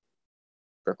copper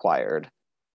required.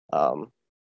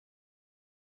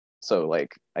 So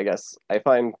like I guess I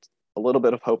find a little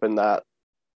bit of hope in that.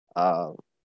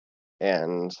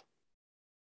 And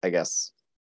I guess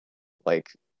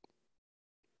like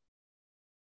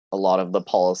a lot of the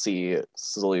policy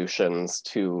solutions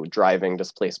to driving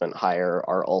displacement higher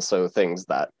are also things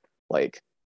that like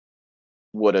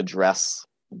would address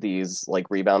these like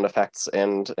rebound effects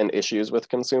and issues with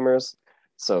consumers.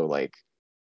 So like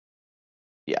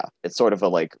yeah, it's sort of a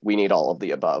like we need all of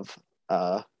the above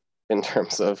in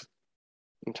terms of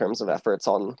efforts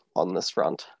on this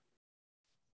front.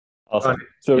 Awesome.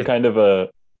 So kind of a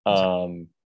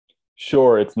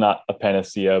sure, it's not a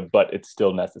panacea, but it's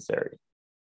still necessary.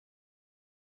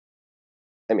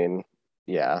 I mean,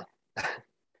 yeah.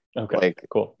 Okay, like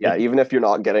cool. Yeah, even if you're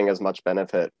not getting as much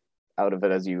benefit out of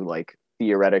it as you like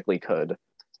theoretically could,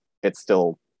 it's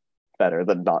still better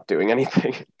than not doing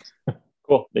anything.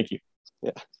 Cool, thank you.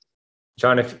 Yeah.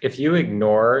 John, if you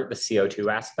ignore the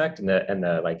CO2 aspect and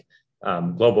the like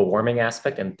global warming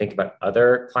aspect and think about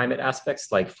other climate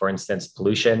aspects, like for instance,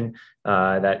 pollution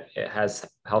that has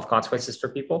health consequences for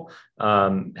people,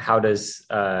 how does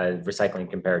recycling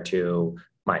compare to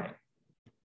mining?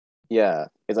 Yeah,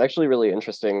 it's actually really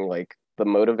interesting. Like the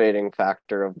motivating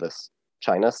factor of this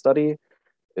China study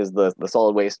is the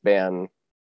solid waste ban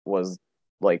was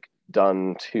like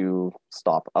done to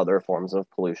stop other forms of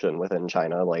pollution within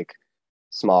China, like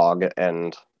smog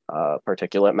and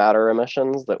particulate matter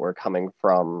emissions that were coming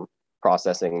from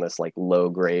processing this like low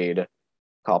grade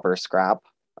copper scrap.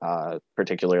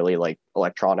 Particularly like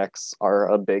electronics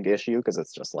are a big issue because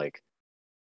it's just like,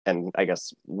 and I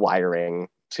guess wiring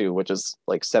too, which is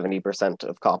like 70%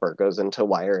 of copper goes into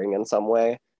wiring in some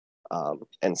way.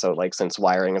 And so like since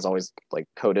wiring is always like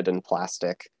coated in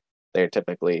plastic, they're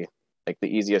typically like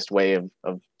the easiest way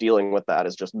of dealing with that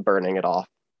is just burning it off,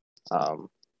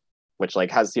 which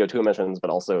like has CO2 emissions, but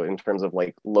also in terms of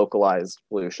like localized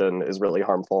pollution is really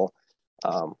harmful.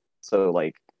 So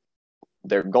like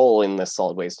their goal in this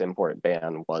solid waste import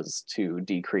ban was to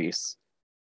decrease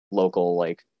local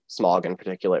like smog and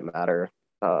particulate matter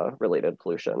related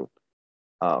pollution.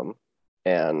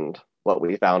 And what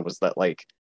we found was that like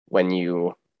when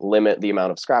you limit the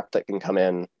amount of scrap that can come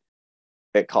in,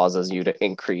 it causes you to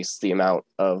increase the amount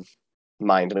of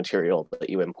mined material that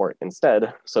you import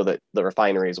instead, so that the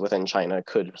refineries within China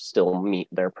could still meet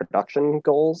their production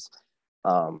goals.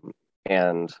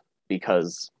 And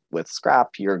because with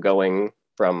scrap, you're going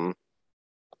from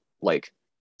like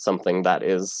something that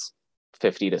is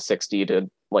 50 to 60 to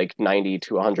like 90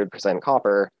 to 100%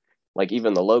 copper, like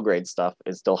even the low grade stuff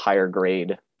is still higher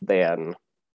grade than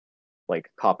like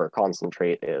copper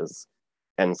concentrate is.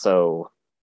 And so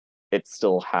it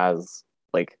still has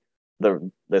like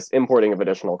this importing of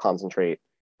additional concentrate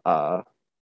and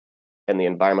the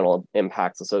environmental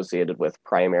impacts associated with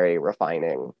primary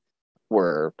refining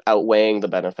were outweighing the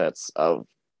benefits of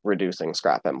reducing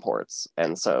scrap imports.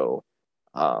 And so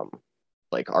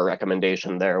like our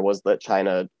recommendation there was that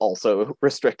China also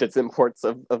restrict its imports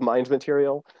of mined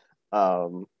material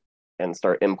and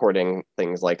start importing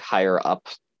things like higher up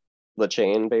the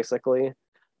chain, basically,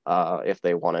 if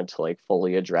they wanted to like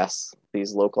fully address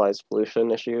these localized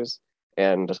pollution issues.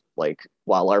 And like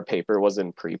while our paper was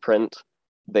in preprint,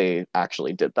 they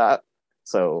actually did that.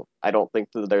 So I don't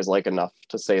think that there's like enough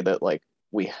to say that like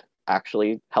we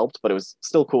actually helped, but it was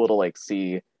still cool to like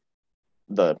see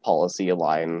the policy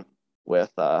align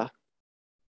with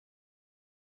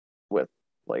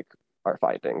like our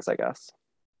findings, I guess.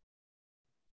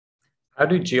 How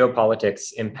do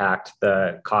geopolitics impact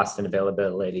the cost and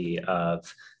availability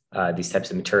of these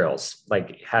types of materials?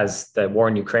 Like, has the war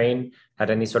in Ukraine had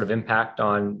any sort of impact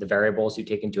on the variables you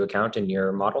take into account in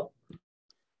your model?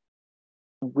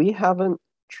 We haven't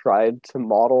tried to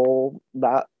model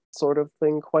that sort of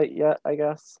thing quite yet, I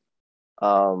guess.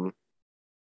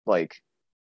 Like,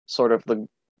 sort of the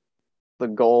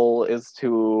goal is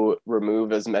to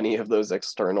remove as many of those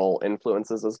external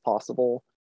influences as possible.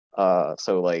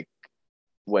 So like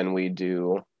when we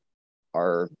do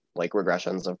our like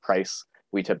regressions of price,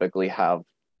 we typically have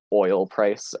oil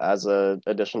price as a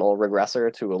additional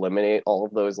regressor to eliminate all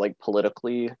of those like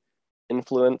politically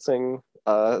influencing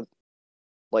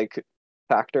like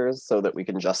factors, so that we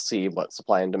can just see what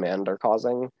supply and demand are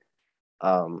causing.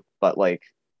 But like,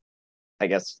 I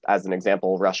guess as an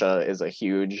example, Russia is a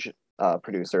huge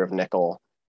producer of nickel,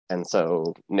 and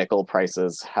so nickel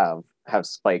prices have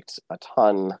spiked a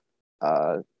ton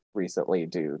recently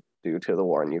due to the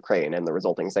war in Ukraine and the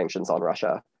resulting sanctions on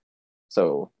Russia.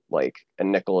 So like,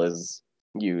 and nickel is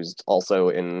used also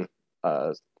in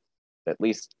at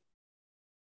least,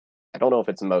 I don't know if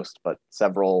it's most, but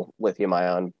several lithium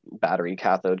ion battery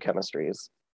cathode chemistries.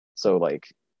 So like,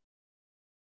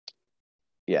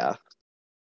 yeah,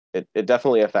 it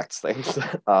definitely affects things.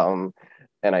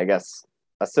 And I guess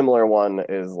a similar one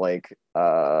is like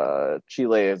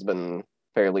Chile has been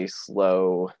fairly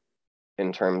slow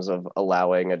in terms of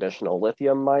allowing additional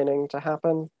lithium mining to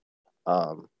happen,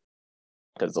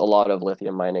 because a lot of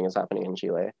lithium mining is happening in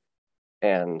Chile.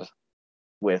 And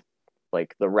with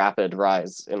like the rapid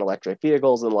rise in electric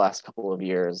vehicles in the last couple of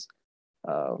years,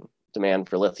 demand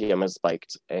for lithium has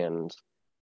spiked, and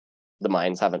the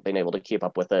mines haven't been able to keep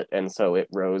up with it. And so it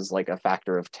rose like a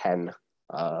factor of 10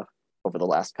 over the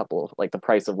last couple, like the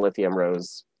price of lithium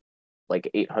rose like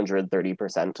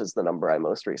 830% is the number I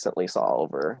most recently saw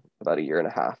over about a year and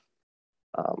a half.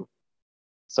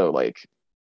 So like,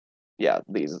 yeah,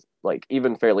 these like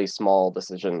even fairly small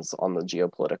decisions on the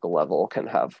geopolitical level can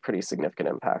have pretty significant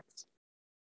impacts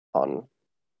on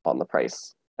the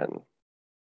price. And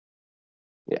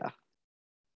yeah.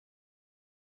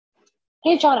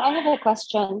 Hey, John, I have a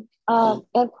question.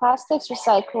 In plastics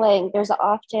recycling, there's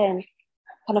often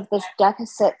kind of this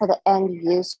deficit for the end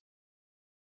user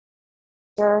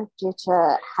due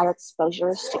to high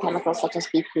exposures to chemicals such as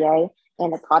BPA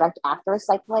in the product after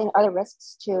recycling. Are there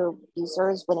risks to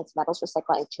users when it's metals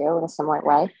recycling too in a similar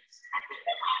way?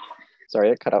 Sorry,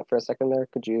 it cut out for a second there.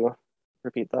 Could you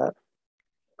repeat that?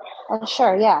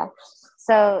 Sure, yeah.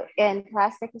 So in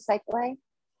plastic recycling,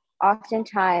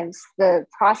 oftentimes the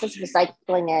process of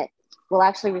recycling it will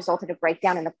actually result in a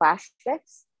breakdown in the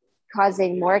plastics,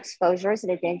 causing more exposures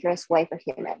in a dangerous way for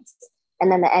humans.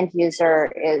 And then the end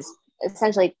user is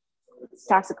essentially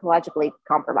toxicologically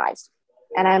compromised.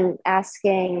 And I'm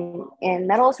asking, in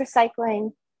metals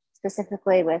recycling,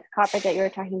 specifically with copper that you were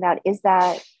talking about, is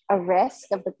that a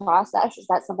risk of the process? Is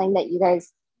that something that you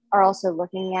guys are also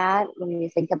looking at when you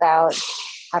think about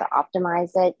how to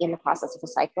optimize it in the process of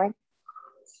recycling?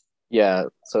 Yeah,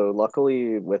 so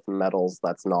luckily with metals,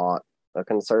 that's not a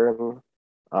concern,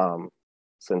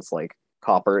 since like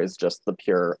copper is just the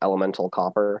pure elemental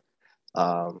copper,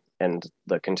 and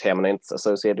the contaminants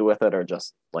associated with it are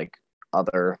just like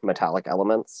other metallic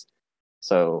elements.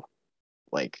 So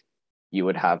like you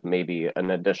would have maybe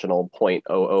an additional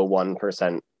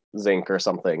 0.001% zinc or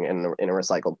something in a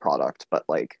recycled product, but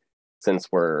like since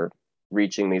we're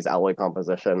reaching these alloy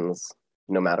compositions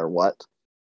no matter what.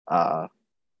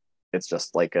 It's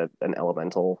just like an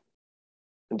elemental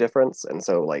difference. And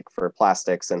so like for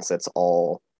plastic, since it's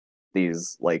all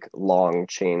these like long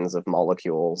chains of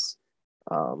molecules,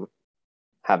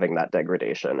 having that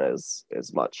degradation is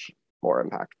much more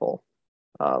impactful.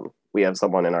 We have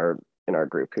someone in our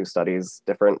group who studies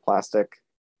different plastic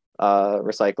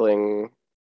recycling,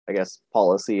 I guess,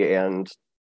 policy and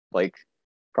like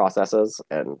processes.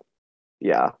 And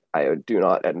yeah, I do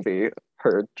not envy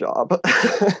her job.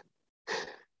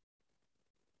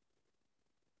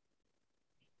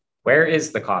 Where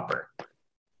is the copper?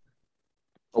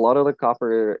 A lot of the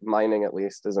copper mining, at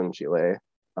least, is in Chile.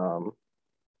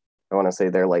 I want to say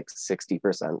they're like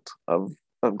 60% of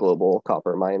global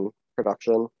copper mine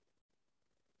production.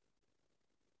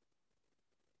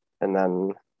 And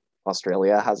then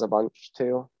Australia has a bunch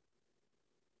too.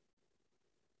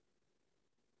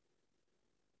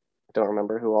 I don't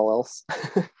remember who all else.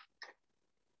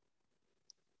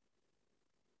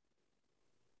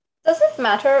 Does it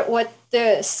matter what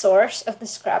the source of the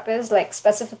scrap is? Like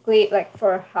specifically like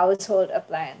for household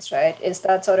appliance, right? Is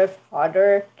that sort of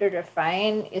harder to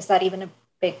refine? Is that even a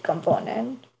big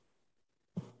component?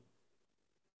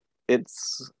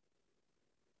 It's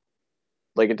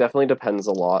like, it definitely depends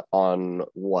a lot on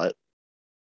what,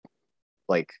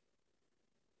 like,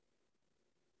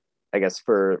 I guess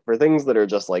for things that are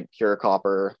just like pure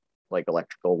copper, like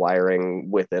electrical wiring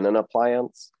within an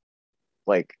appliance,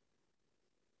 like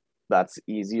that's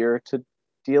easier to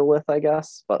deal with, I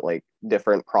guess. But like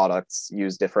different products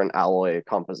use different alloy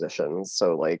compositions.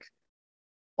 So like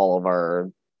all of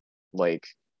our like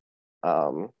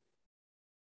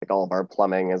all of our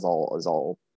plumbing is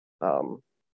all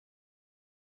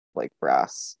like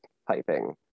brass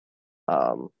piping.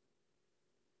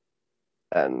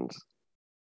 And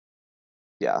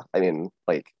yeah, I mean,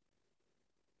 like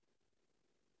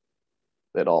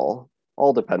it all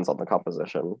depends on the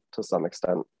composition to some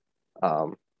extent.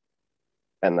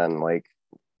 And then like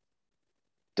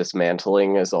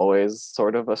dismantling is always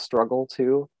sort of a struggle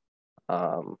too.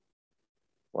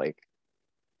 Like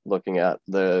looking at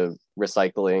the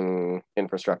recycling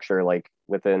infrastructure like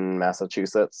within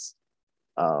Massachusetts,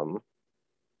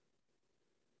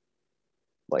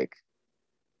 like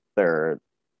they're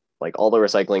like all the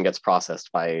recycling gets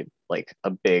processed by like a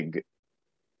big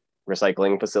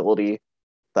recycling facility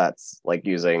that's like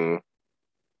using,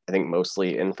 I think,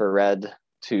 mostly infrared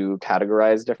to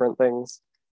categorize different things.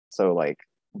 So like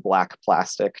black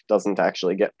plastic doesn't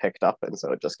actually get picked up, and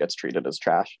so it just gets treated as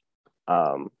trash.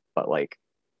 But like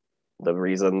the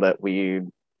reason that we,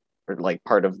 or like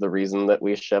part of the reason that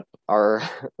we ship our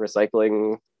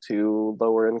recycling to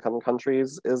lower income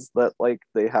countries is that like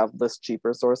they have this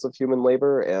cheaper source of human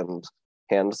labor, and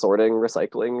hand sorting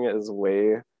recycling is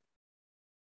way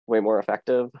more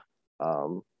effective.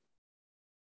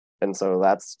 And so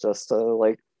that's just a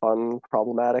like fun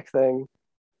problematic thing.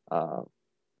 Because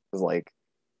like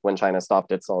when China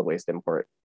stopped its solid waste imports,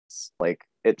 like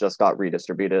it just got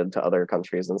redistributed to other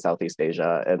countries in Southeast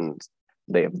Asia, and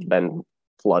they've been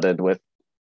flooded with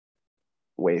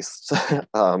waste,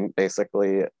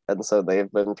 basically. And so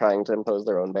they've been trying to impose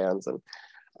their own bans. And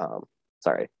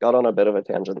sorry, got on a bit of a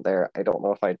tangent there. I don't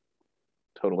know if I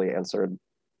totally answered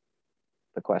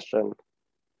the question.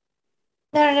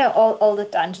 No. All the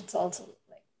tangents also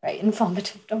like very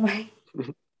informative. Don't worry.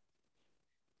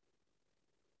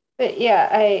 But yeah,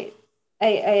 I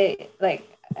like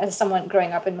as someone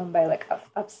growing up in Mumbai, like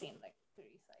I've seen like the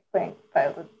recycling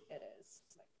pile that it is.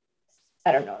 Like,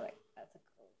 I don't know, like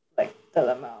ethical, like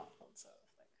dilemma also.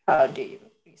 Like, how do you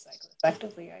recycle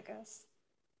effectively? I guess.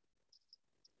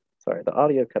 Sorry, the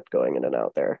audio kept going in and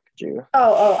out there. Could you?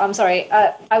 Oh, I'm sorry.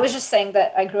 I was just saying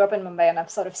that I grew up in Mumbai and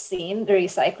I've sort of seen the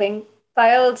recycling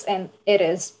piles, and it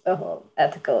is a whole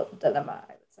ethical dilemma,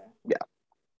 I would say. Yeah,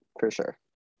 for sure.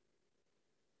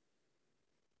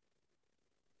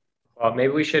 Well,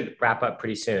 maybe we should wrap up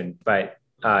pretty soon. But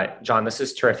John, this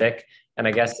is terrific. And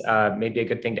I guess maybe a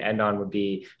good thing to end on would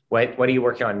be what are you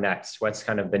working on next? What's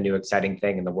kind of the new exciting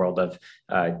thing in the world of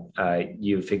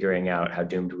you figuring out how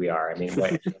doomed we are? I mean,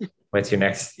 what's your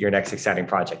next exciting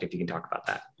project, if you can talk about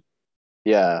that?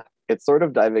 Yeah, it's sort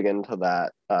of diving into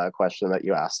that question that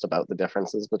you asked about the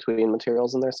differences between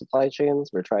materials and their supply chains.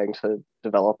 We're trying to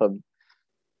develop a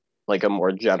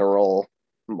more general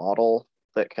model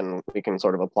that we can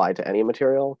sort of apply to any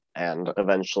material, and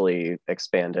eventually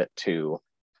expand it to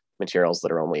materials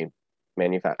that are only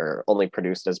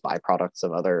produced as byproducts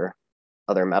of other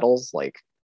metals, like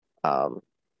all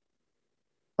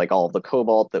of the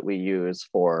cobalt that we use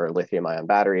for lithium ion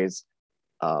batteries.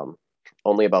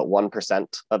 Only about 1%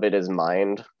 of it is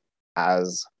mined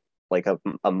as like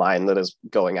a mine that is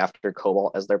going after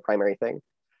cobalt as their primary thing.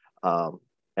 And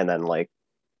then like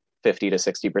 50 to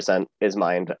 60% is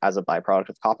mined as a byproduct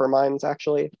of copper mines,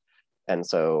 actually. And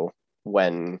so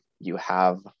when you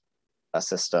have a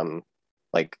system,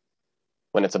 like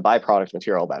when it's a byproduct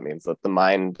material, that means that the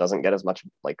mine doesn't get as much,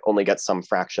 like only gets some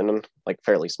fraction, like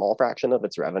fairly small fraction of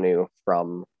its revenue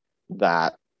from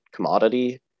that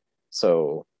commodity.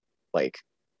 So like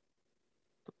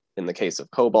in the case of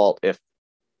cobalt, if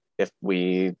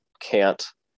we can't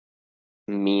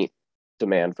meet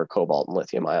demand for cobalt and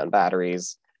lithium ion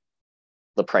batteries,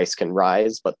 the price can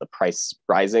rise, but the price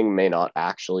rising may not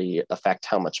actually affect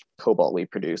how much cobalt we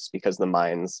produce, because the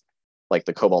mines, like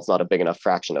the cobalt's not a big enough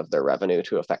fraction of their revenue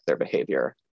to affect their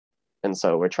behavior. And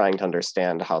so we're trying to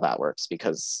understand how that works,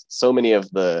 because so many of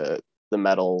the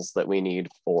metals that we need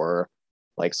for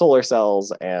like solar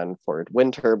cells and for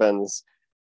wind turbines,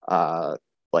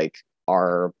 like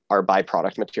are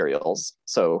byproduct materials.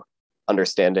 So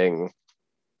understanding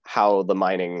how the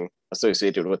mining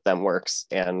associated with them works,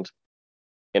 and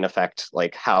in effect,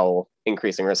 like how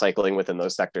increasing recycling within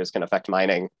those sectors can affect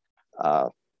mining,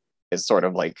 is sort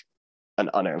of like an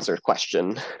unanswered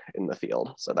question in the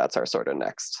field. So that's our sort of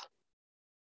next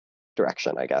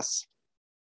direction, I guess.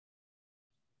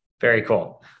 Very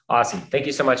cool. Awesome. Thank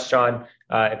you so much, John.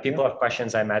 If people have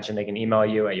questions, I imagine they can email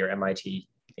you at your MIT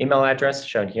email address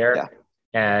shown here. Yeah.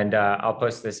 And I'll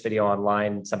post this video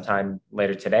online sometime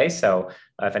later today. So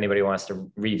if anybody wants to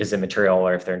revisit material,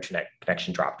 or if their internet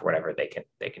connection dropped or whatever, they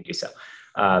can do so.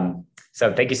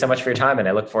 So thank you so much for your time, and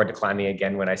I look forward to climbing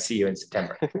again when I see you in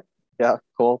September. Yeah,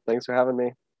 cool. Thanks for having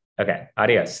me. Okay,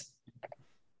 adios.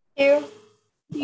 Thank you.